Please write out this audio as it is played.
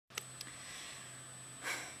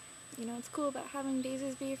You know what's cool about having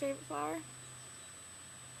daisies be your favorite flower?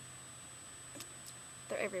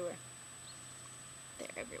 They're everywhere. They're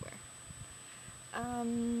everywhere.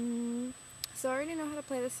 So I already know how to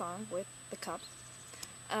play this song with the cup.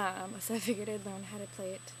 So I figured I'd learn how to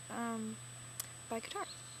play it by guitar.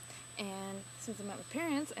 And since I'm at my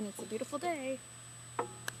parents and it's a beautiful day,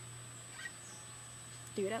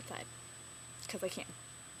 do it outside. Because I can.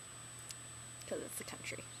 Because it's the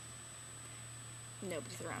country.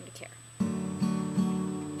 Nobody's around to care.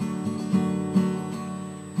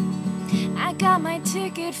 I got my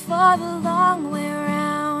ticket for the long way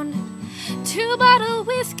round, 2 bottle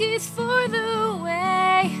whiskeys for the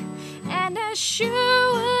way, and I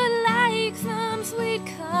sure would like some sweet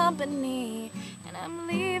company. And I'm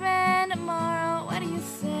leaving tomorrow, what do you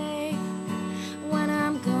say? When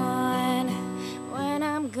I'm gone, when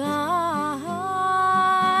I'm gone,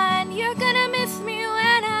 you're gonna miss me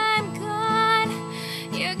when I'm gone.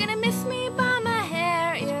 You're gonna miss me by my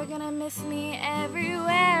hair, you're gonna miss me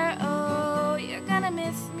everywhere. Oh, you're gonna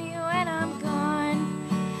miss me when I'm gone.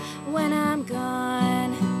 When I'm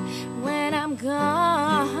gone, when I'm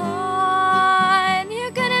gone,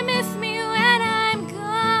 you're gonna miss me when I'm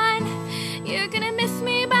gone. You're gonna miss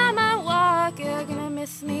me by my walk, you're gonna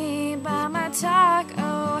miss me by my talk.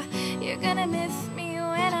 Oh, you're gonna miss me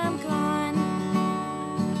when I'm gone.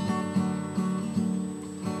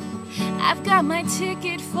 I've got my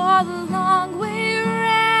ticket for the long way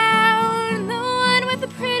round, the one with the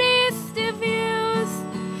prettiest of views.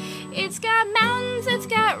 It's got mountains, it's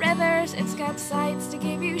got rivers, it's got sights to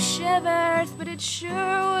give you shivers, but it sure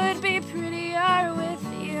would be prettier with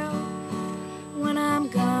you. When I'm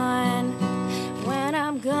gone, when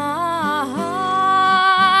I'm gone,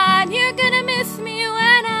 you're gonna miss me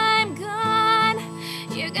when I'm gone.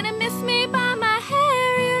 You're gonna miss me by my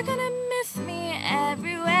hair, you're gonna miss me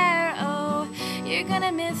everywhere. Oh, you're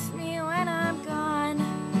gonna miss me when I'm gone.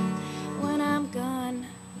 When I'm gone,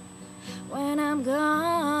 when I'm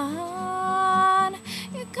gone,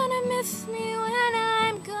 you're gonna miss me when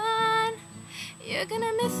I'm gone. You're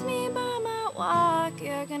gonna miss me by my walk,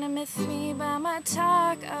 you're gonna miss me by my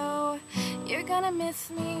talk. Oh, you're gonna miss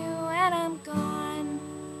me when I'm gone.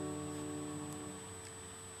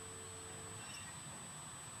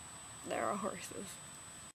 There are horses.